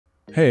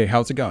Hey,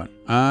 how's it going?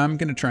 I'm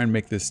going to try and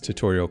make this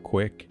tutorial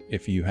quick.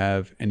 If you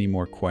have any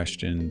more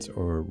questions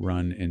or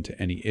run into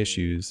any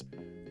issues,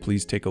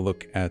 please take a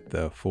look at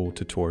the full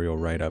tutorial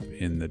right up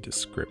in the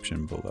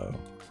description below.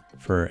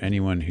 For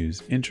anyone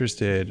who's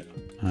interested,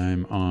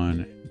 I'm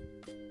on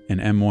an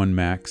M1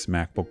 Max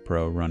MacBook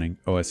Pro running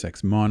OS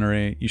X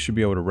Monterey. You should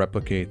be able to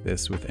replicate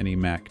this with any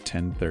Mac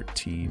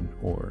 1013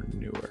 or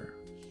newer.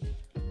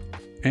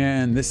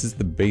 And this is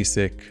the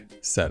basic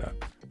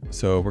setup.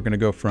 So we're going to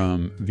go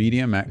from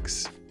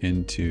VDMX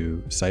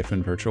into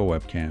Siphon Virtual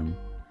Webcam,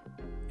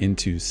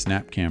 into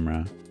Snap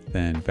Camera,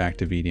 then back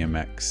to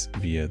VDMX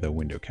via the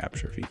window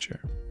capture feature.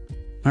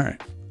 All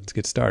right, let's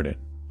get started.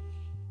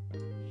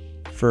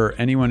 For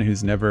anyone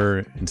who's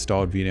never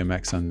installed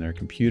VDMX on their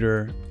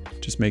computer,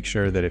 just make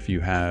sure that if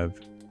you have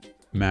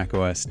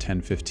macOS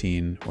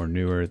 1015 or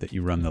newer, that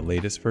you run the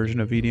latest version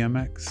of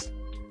VDMX.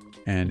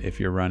 And if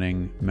you're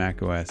running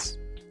macOS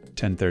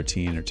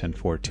 1013 or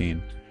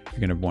 1014, you're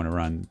going to want to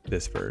run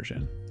this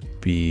version,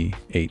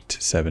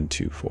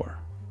 B8724. All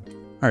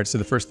right, so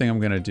the first thing I'm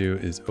going to do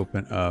is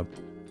open up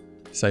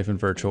Siphon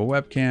Virtual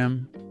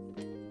Webcam,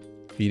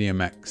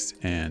 VDMX,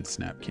 and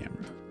Snap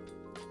Camera.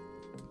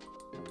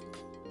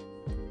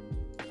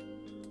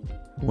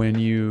 When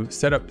you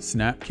set up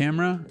Snap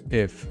Camera,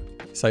 if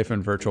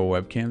Siphon Virtual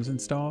Webcam is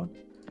installed,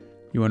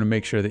 you want to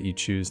make sure that you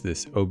choose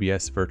this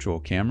OBS Virtual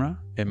Camera.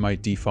 It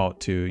might default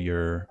to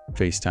your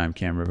FaceTime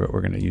camera, but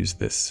we're going to use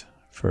this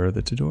for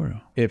the tutorial.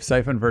 If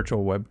Siphon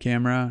Virtual Web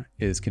Camera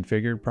is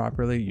configured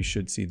properly, you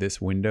should see this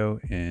window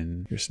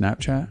in your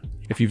Snapchat.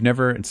 If you've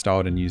never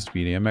installed and used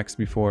VDMX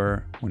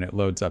before, when it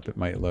loads up, it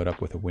might load up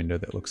with a window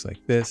that looks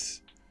like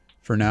this.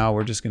 For now,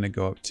 we're just going to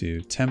go up to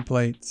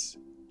Templates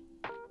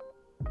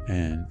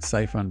and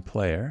Siphon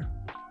Player,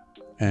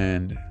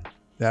 and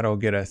that'll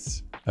get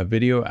us a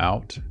video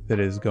out that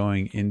is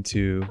going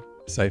into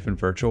Siphon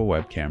Virtual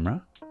Web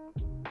Camera.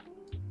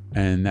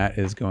 And that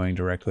is going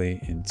directly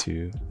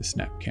into the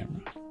Snap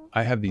Camera.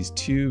 I have these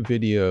two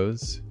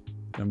videos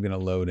that I'm gonna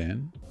load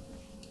in.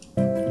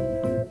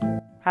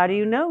 How do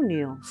you know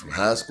Neil? From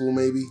high school,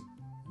 maybe?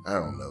 I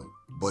don't know.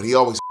 But he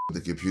always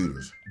with the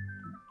computers.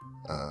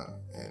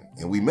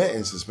 And we met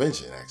in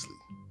suspension, actually.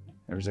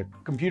 There's a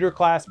computer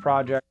class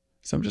project.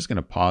 So I'm just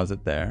gonna pause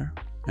it there.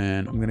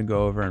 And I'm gonna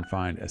go over and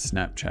find a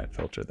Snapchat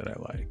filter that I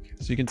like.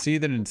 So you can see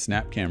that in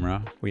Snap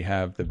Camera, we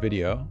have the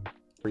video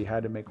where you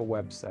had to make a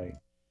website.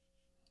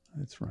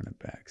 Let's run it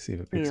back, see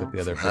if it picks up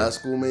the other. From high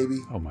school, maybe?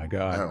 Oh my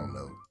God. I don't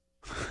know.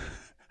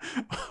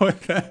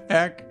 What the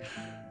heck?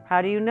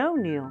 How do you know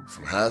Neil?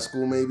 From high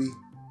school, maybe?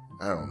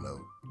 I don't know.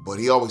 But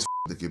he always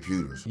with the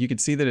computers. You can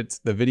see that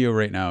the video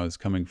right now is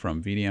coming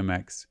from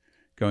VDMX,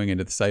 going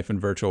into the Siphon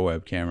Virtual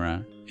Web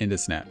Camera, into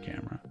Snap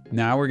Camera.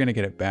 Now we're gonna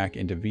get it back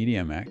into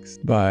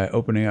VDMX by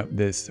opening up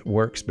this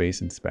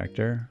workspace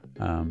inspector.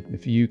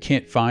 If you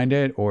can't find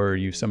it or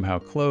you somehow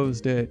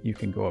closed it, you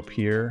can go up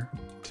here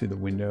to the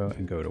window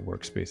and go to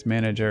Workspace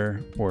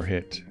Manager or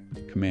hit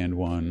Command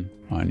 1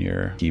 on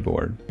your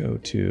keyboard. Go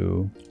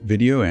to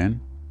Video In,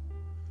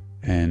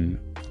 and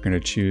we're gonna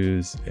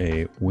choose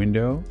a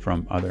window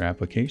from Other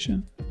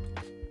Application,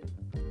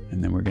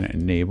 and then we're gonna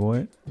enable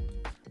it.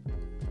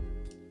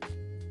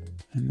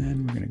 And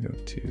then we're gonna go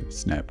to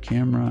Snap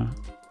Camera,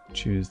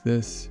 choose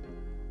this,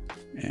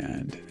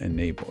 and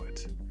enable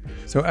it.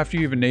 So after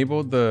you've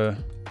enabled the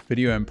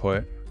video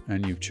input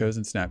and you've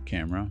chosen Snap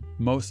Camera,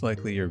 most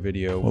likely your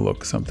video will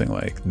look something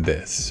like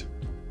this,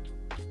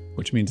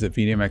 which means that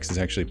VDMX is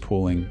actually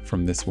pulling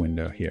from this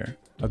window here.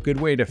 A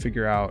good way to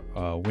figure out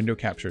window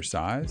capture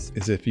size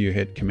is if you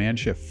hit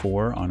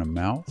Command-Shift-4 on a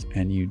mouse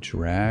and you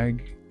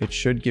drag, it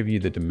should give you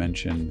the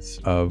dimensions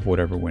of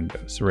whatever window.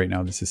 So right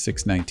now this is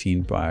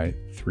 619 by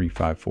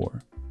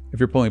 354. If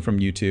you're pulling from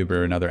YouTube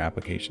or another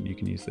application, you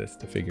can use this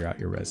to figure out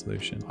your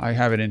resolution. I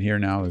have it in here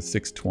now as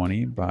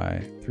 620 by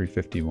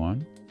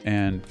 351.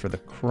 And for the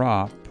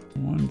crop,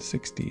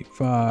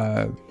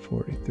 165,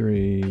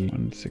 43,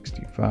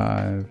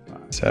 165,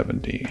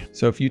 70.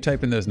 So if you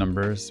type in those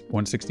numbers,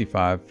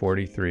 165,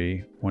 43,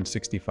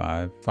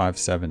 165,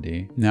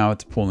 570, now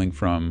it's pulling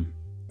from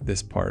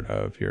this part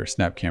of your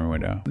Snap Camera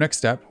window. Next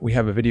step, we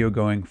have a video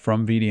going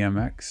from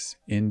VDMX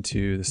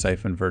into the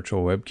Siphon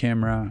Virtual Web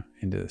Camera,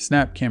 into the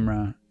Snap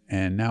Camera,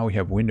 and now we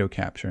have window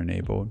capture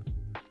enabled.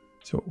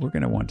 So what we're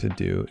gonna want to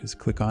do is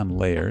click on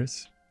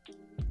Layers.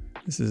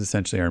 This is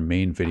essentially our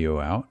main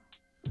video out.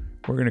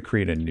 We're gonna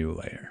create a new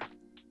layer.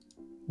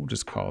 We'll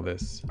just call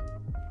this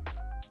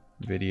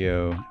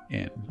Video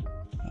In.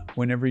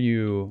 Whenever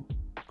you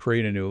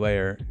create a new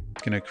layer,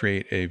 it's gonna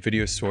create a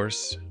video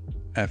source,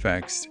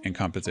 FX, and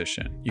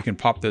composition. You can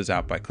pop those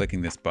out by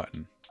clicking this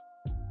button.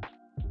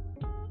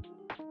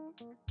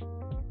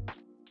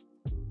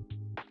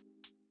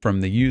 From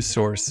the Use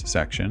Source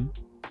section,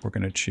 we're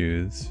going to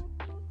choose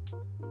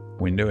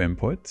Window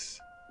Inputs,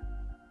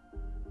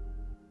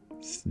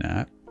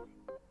 Snap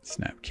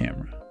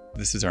Camera.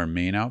 This is our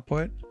main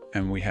output,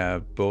 and we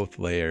have both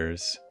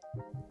layers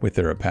with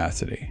their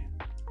opacity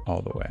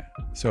all the way.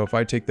 So if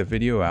I take the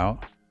video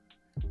out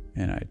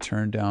and I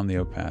turn down the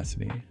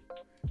opacity,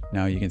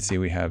 Now you can see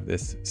we have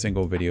this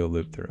single video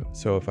loop through.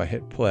 So if I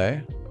hit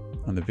play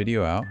on the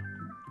video out.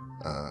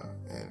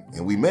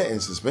 And we met in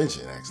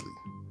suspension, actually.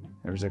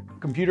 There was a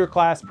computer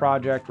class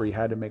project where you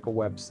had to make a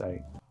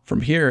website.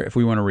 From here, if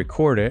we want to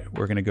record it,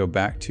 we're going to go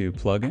back to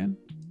plugin.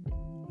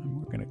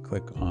 And we're going to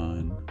click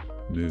on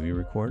movie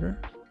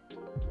recorder.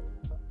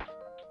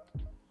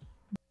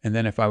 And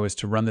then if I was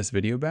to run this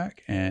video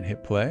back and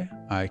hit play,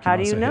 I can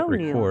also hit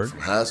record. From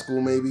high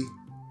school, maybe?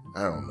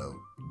 I don't know.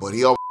 But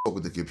he always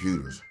with the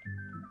computers.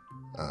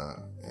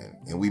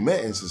 And we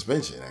met in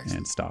suspension, actually.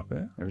 And stop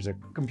it. There's a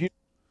computer.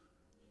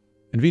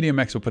 And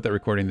VDMX will put that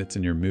recording that's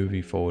in your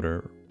movie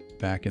folder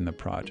back in the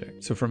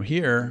project. So from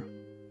here,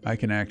 I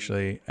can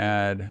actually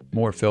add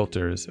more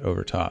filters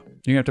over top.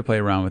 You have to play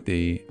around with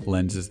the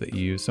lenses that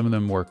you use. Some of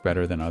them work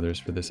better than others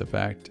for this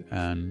effect,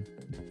 and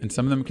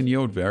some of them can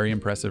yield very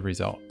impressive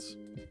results.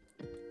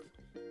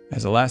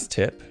 As a last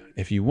tip,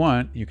 if you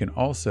want, you can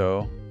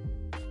also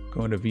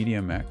go into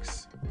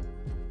VDMX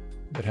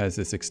that has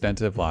this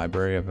extensive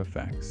library of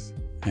effects,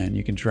 and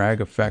you can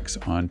drag effects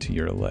onto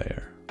your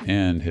layer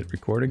and hit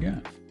record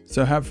again.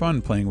 So have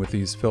fun playing with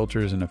these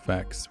filters and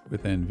effects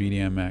within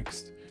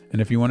VDMX. And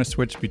if you want to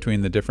switch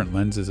between the different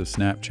lenses of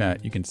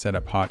Snapchat, you can set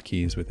up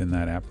hotkeys within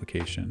that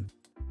application.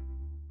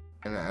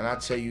 And I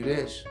tell you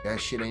this,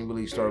 that shit ain't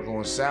really start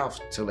going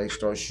south till they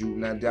start shooting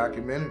that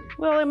documentary.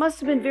 Well, it must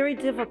have been very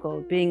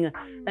difficult being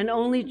an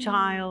only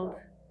child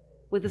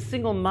with a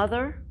single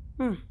mother.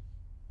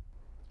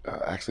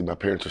 Actually, my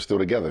parents are still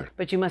together.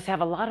 But you must have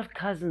a lot of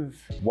cousins.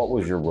 What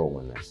was your role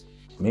in this?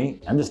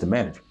 Me? I'm just a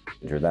manager.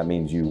 That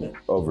means you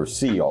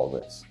oversee all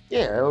this.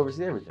 Yeah, I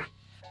oversee everything.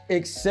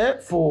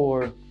 Except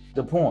for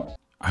the porn.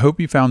 I hope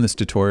you found this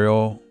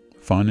tutorial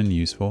fun and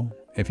useful.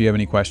 If you have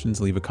any questions,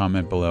 leave a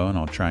comment below and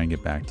I'll try and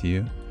get back to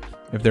you.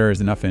 If there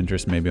is enough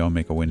interest, maybe I'll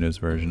make a Windows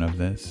version of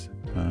this.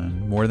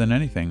 More than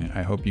anything,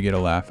 I hope you get a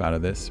laugh out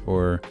of this,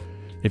 or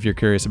if you're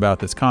curious about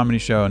this comedy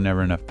show,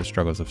 Never Enough: The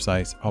Struggles of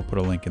Sice, I'll put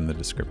a link in the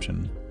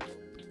description.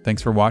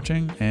 Thanks for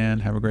watching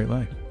and have a great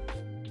life.